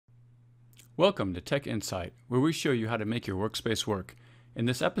Welcome to Tech Insight, where we show you how to make your workspace work. In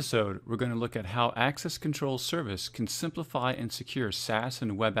this episode, we're going to look at how Access Control Service can simplify and secure SaaS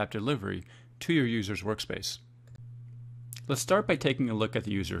and web app delivery to your user's workspace. Let's start by taking a look at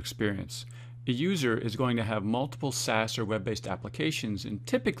the user experience. A user is going to have multiple SaaS or web-based applications, and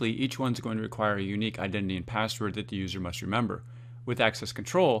typically each one's going to require a unique identity and password that the user must remember. With Access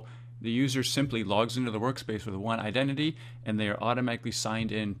Control, the user simply logs into the workspace with one identity, and they are automatically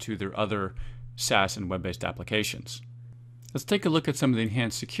signed in to their other SaaS and web-based applications. Let's take a look at some of the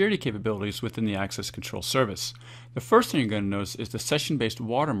enhanced security capabilities within the Access Control service. The first thing you're going to notice is the session-based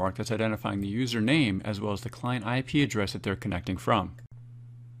watermark that's identifying the user name as well as the client IP address that they're connecting from.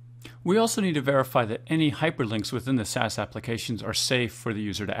 We also need to verify that any hyperlinks within the SaaS applications are safe for the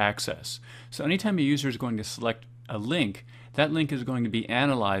user to access. So anytime a user is going to select a link, that link is going to be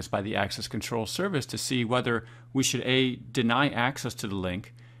analyzed by the Access Control service to see whether we should A, deny access to the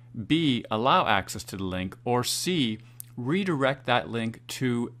link, B, allow access to the link, or C, redirect that link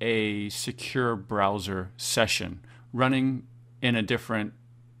to a secure browser session running in a different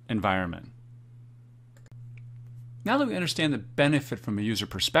environment. Now that we understand the benefit from a user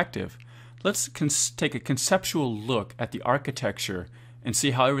perspective, let's take a conceptual look at the architecture and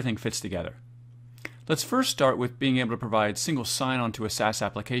see how everything fits together. Let's first start with being able to provide single sign-on to a SaaS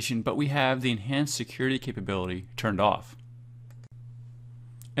application, but we have the enhanced security capability turned off.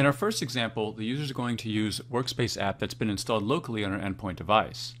 In our first example, the user is going to use a Workspace app that's been installed locally on our endpoint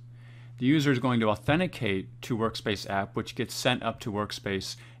device. The user is going to authenticate to Workspace app, which gets sent up to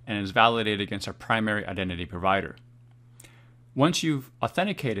Workspace and is validated against our primary identity provider. Once you've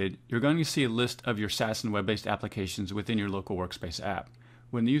authenticated, you're going to see a list of your SaaS and web-based applications within your local Workspace app.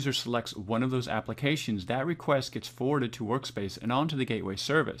 When the user selects one of those applications, that request gets forwarded to Workspace and onto the gateway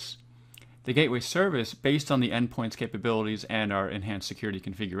service. The gateway service, based on the endpoint's capabilities and our enhanced security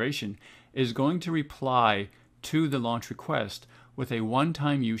configuration, is going to reply to the launch request with a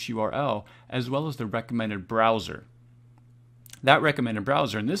one-time use URL as well as the recommended browser. That recommended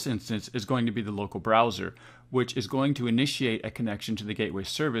browser in this instance is going to be the local browser, which is going to initiate a connection to the gateway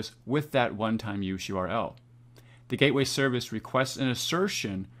service with that one-time use URL. The gateway service requests an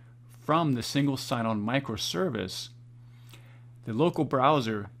assertion from the single sign-on microservice. The local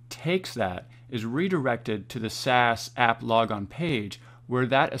browser takes that, is redirected to the SaaS app logon page where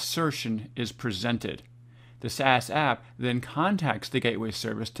that assertion is presented. The SaaS app then contacts the gateway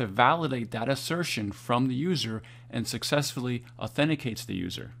service to validate that assertion from the user and successfully authenticates the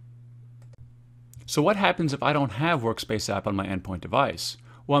user. So what happens if I don't have Workspace app on my endpoint device?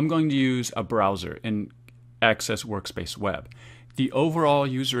 Well, I'm going to use a browser and access Workspace web. The overall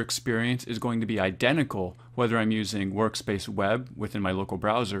user experience is going to be identical whether I'm using Workspace web within my local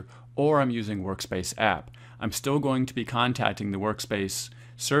browser or I'm using Workspace app. I'm still going to be contacting the Workspace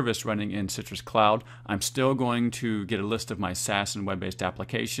service running in Citrix Cloud. I'm still going to get a list of my SaaS and web-based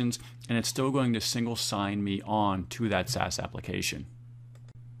applications, and it's still going to single sign me on to that SaaS application.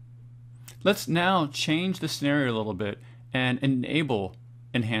 Let's now change the scenario a little bit and enable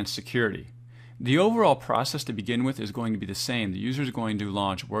enhanced security. The overall process to begin with is going to be the same. The user is going to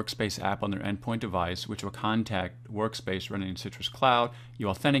launch Workspace app on their endpoint device, which will contact Workspace running in Citrix Cloud. You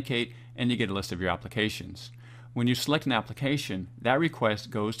authenticate, and you get a list of your applications. When you select an application, that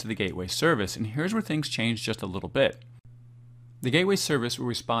request goes to the gateway service, and here's where things change just a little bit. The gateway service will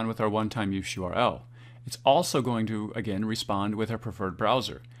respond with our one-time use URL. It's also going to, again, respond with our preferred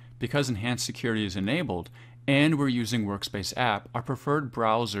browser. Because enhanced security is enabled, and we're using Workspace app, our preferred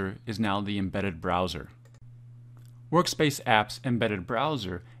browser is now the embedded browser. Workspace app's embedded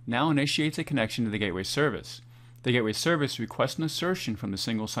browser now initiates a connection to the gateway service. The gateway service requests an assertion from the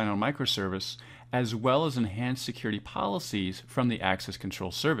single sign-on microservice as well as enhanced security policies from the Access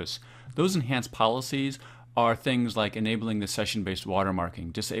Control service. Those enhanced policies are things like enabling the session-based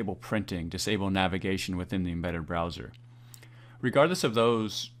watermarking, disable printing, disable navigation within the embedded browser. Regardless of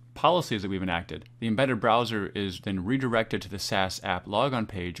those policies that we've enacted, the embedded browser is then redirected to the SaaS app logon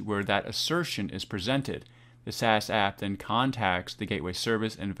page where that assertion is presented. The SaaS app then contacts the gateway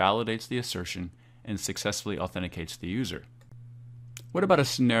service and validates the assertion and successfully authenticates the user. What about a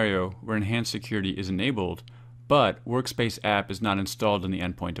scenario where enhanced security is enabled, but Workspace app is not installed on the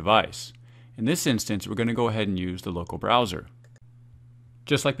endpoint device? In this instance, we're going to go ahead and use the local browser.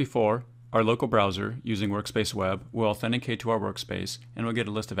 Just like before, our local browser, using Workspace web, will authenticate to our workspace and we'll get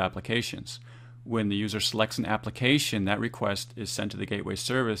a list of applications. When the user selects an application, that request is sent to the gateway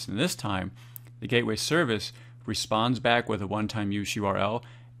service, and this time, the gateway service responds back with a one-time use URL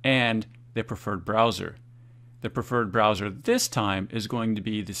and the preferred browser. The preferred browser this time is going to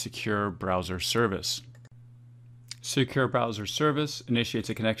be the secure browser service. Secure Browser Service initiates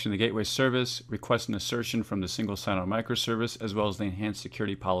a connection to the gateway service, requests an assertion from the single sign-on microservice, as well as the enhanced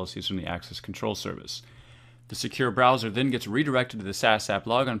security policies from the Access Control service. The secure browser then gets redirected to the SaaS app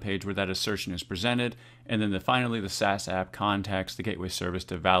logon page where that assertion is presented, and then finally the SaaS app contacts the gateway service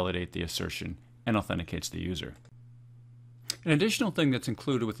to validate the assertion and authenticates the user. An additional thing that's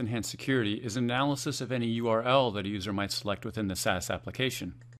included with enhanced security is analysis of any URL that a user might select within the SaaS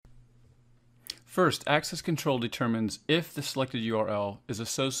application. First, Access Control determines if the selected URL is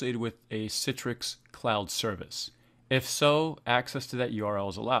associated with a Citrix cloud service. If so, access to that URL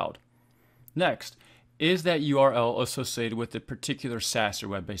is allowed. Next, is that URL associated with a particular SaaS or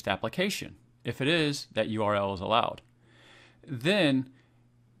web-based application? If it is, that URL is allowed. Then,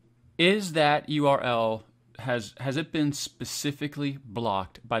 is that URL, has it been specifically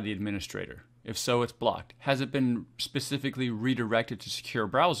blocked by the administrator? If so, it's blocked. Has it been specifically redirected to secure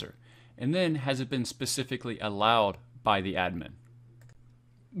browser? And then, has it been specifically allowed by the admin?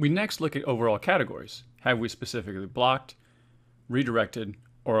 We next look at overall categories. Have we specifically blocked, redirected,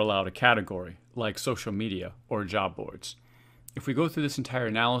 or allowed a category, like social media or job boards? If we go through this entire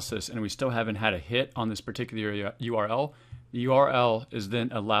analysis and we still haven't had a hit on this particular URL, the URL is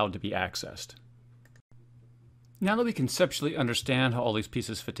then allowed to be accessed. Now that we conceptually understand how all these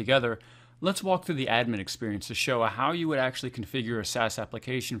pieces fit together, let's walk through the admin experience to show how you would actually configure a SaaS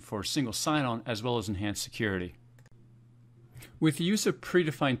application for single sign-on as well as enhanced security. With the use of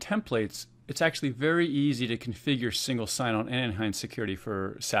predefined templates, it's actually very easy to configure single sign-on and enhanced security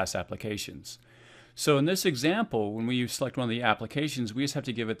for SaaS applications. So in this example, when we select one of the applications, we just have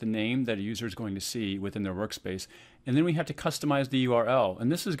to give it the name that a user is going to see within their workspace, and then we have to customize the URL.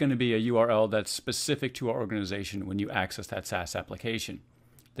 And this is going to be a URL that's specific to our organization when you access that SaaS application.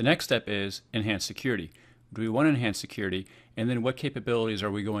 The next step is enhanced security. Do we want enhanced security? And then what capabilities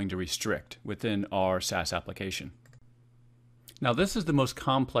are we going to restrict within our SaaS application? Now this is the most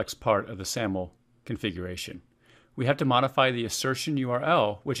complex part of the SAML configuration. We have to modify the assertion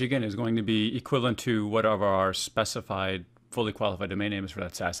URL, which again is going to be equivalent to whatever our specified fully qualified domain name is for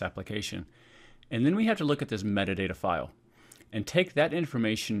that SaaS application. And then we have to look at this metadata file and take that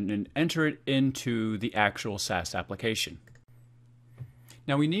information and enter it into the actual SaaS application.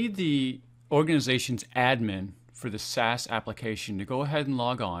 Now we need the organization's admin for the SaaS application to go ahead and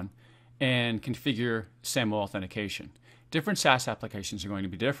log on and configure SAML authentication. Different SaaS applications are going to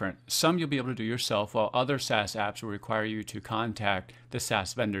be different. Some you'll be able to do yourself, while other SaaS apps will require you to contact the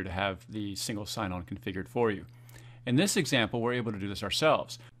SaaS vendor to have the single sign-on configured for you. In this example, we're able to do this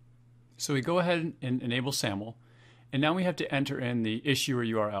ourselves. So we go ahead and enable SAML, and now we have to enter in the issuer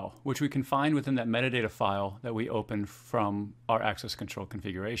URL, which we can find within that metadata file that we opened from our access control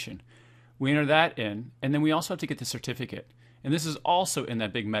configuration. We enter that in, and then we also have to get the certificate. And this is also in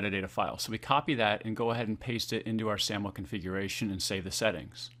that big metadata file. So we copy that and go ahead and paste it into our SAML configuration and save the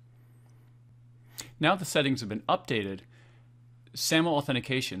settings. Now the settings have been updated, SAML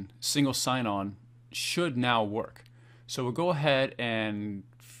authentication, single sign-on, should now work. So we'll go ahead and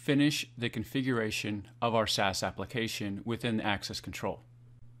finish the configuration of our SaaS application within Access Control.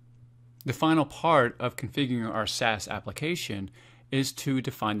 The final part of configuring our SaaS application is to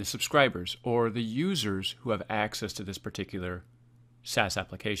define the subscribers or the users who have access to this particular SaaS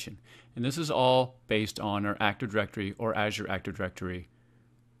application. And this is all based on our Active Directory or Azure Active Directory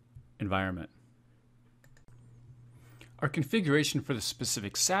environment. Our configuration for the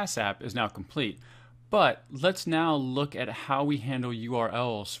specific SaaS app is now complete, but let's now look at how we handle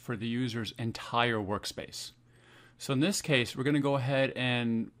URLs for the user's entire workspace. So in this case, we're going to go ahead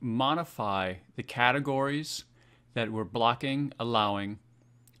and modify the categories that we're blocking, allowing,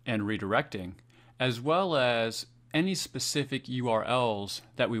 and redirecting, as well as any specific URLs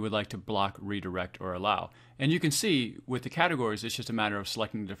that we would like to block, redirect, or allow. And you can see with the categories, it's just a matter of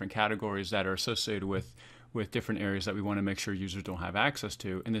selecting the different categories that are associated with different areas that we want to make sure users don't have access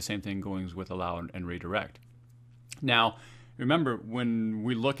to, and the same thing goes with allow and redirect. Now, remember, when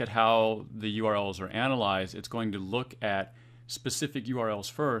we look at how the URLs are analyzed, it's going to look at specific URLs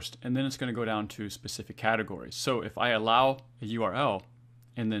first, and then it's going to go down to specific categories. So if I allow a URL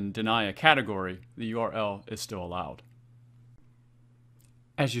and then deny a category, the URL is still allowed.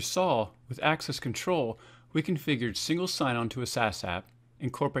 As you saw, with Access Control, we configured single sign-on to a SaaS app,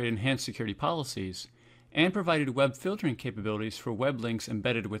 incorporated enhanced security policies, and provided web filtering capabilities for web links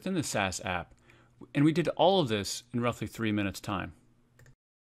embedded within the SaaS app. And we did all of this in roughly 3 minutes time.